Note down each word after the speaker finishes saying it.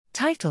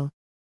Title: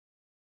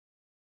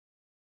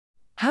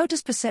 How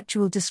does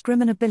perceptual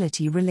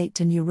discriminability relate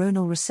to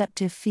neuronal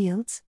receptive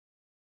fields?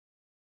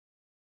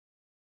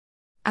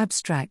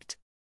 Abstract: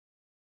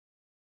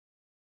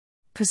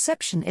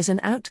 Perception is an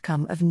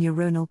outcome of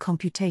neuronal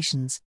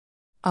computations.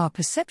 Our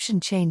perception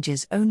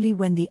changes only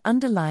when the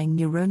underlying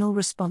neuronal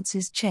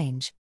responses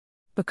change.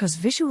 Because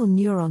visual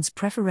neurons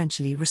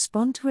preferentially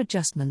respond to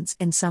adjustments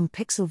in some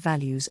pixel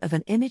values of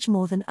an image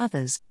more than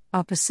others,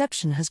 our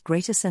perception has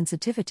greater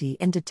sensitivity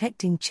in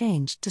detecting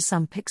change to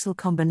some pixel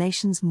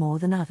combinations more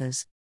than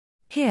others.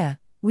 Here,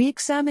 we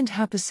examined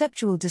how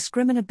perceptual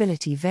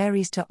discriminability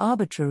varies to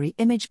arbitrary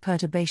image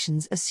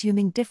perturbations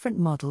assuming different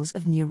models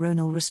of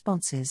neuronal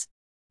responses.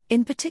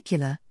 In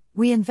particular,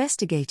 we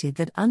investigated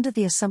that under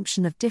the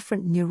assumption of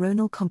different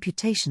neuronal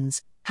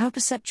computations, how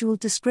perceptual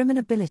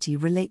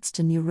discriminability relates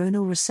to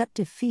neuronal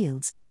receptive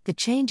fields, the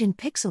change in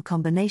pixel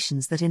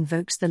combinations that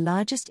invokes the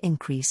largest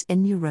increase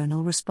in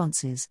neuronal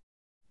responses.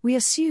 We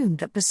assumed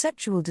that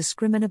perceptual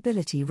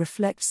discriminability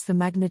reflects the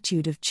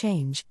magnitude of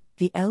change,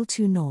 the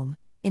L2 norm,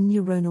 in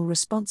neuronal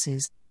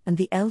responses, and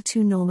the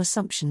L2 norm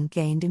assumption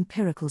gained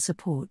empirical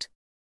support.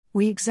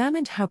 We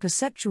examined how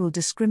perceptual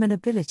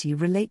discriminability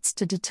relates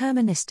to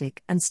deterministic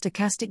and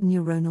stochastic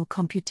neuronal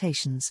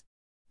computations.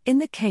 In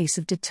the case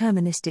of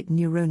deterministic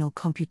neuronal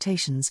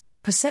computations,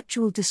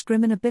 perceptual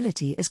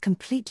discriminability is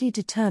completely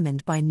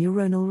determined by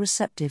neuronal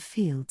receptive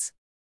fields.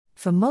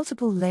 For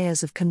multiple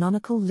layers of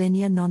canonical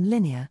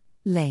linear-nonlinear,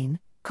 LANE,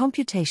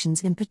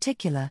 computations in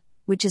particular,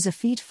 which is a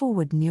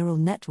feed-forward neural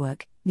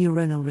network,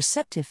 neuronal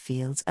receptive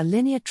fields are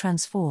linear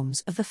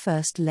transforms of the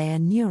first layer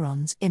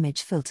neuron's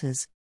image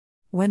filters.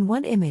 When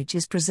one image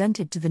is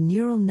presented to the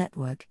neural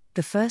network,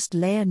 the first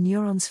layer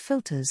neuron's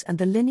filters and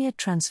the linear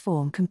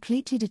transform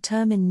completely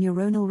determine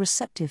neuronal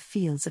receptive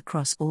fields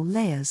across all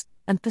layers,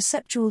 and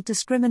perceptual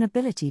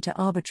discriminability to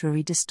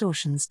arbitrary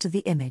distortions to the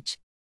image.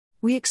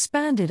 We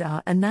expanded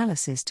our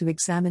analysis to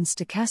examine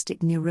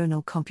stochastic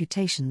neuronal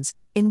computations,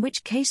 in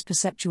which case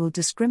perceptual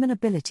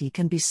discriminability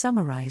can be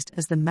summarized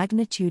as the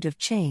magnitude of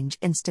change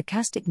in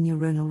stochastic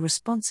neuronal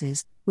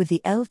responses, with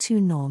the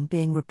L2 norm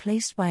being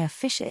replaced by a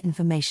Fisher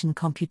information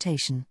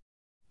computation.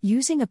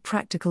 Using a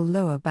practical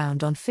lower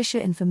bound on Fisher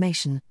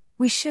information,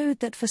 we showed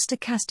that for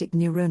stochastic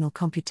neuronal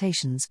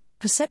computations,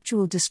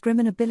 perceptual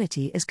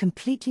discriminability is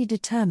completely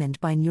determined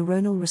by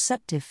neuronal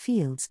receptive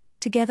fields,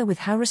 together with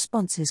how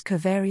responses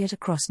covariate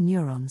across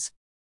neurons.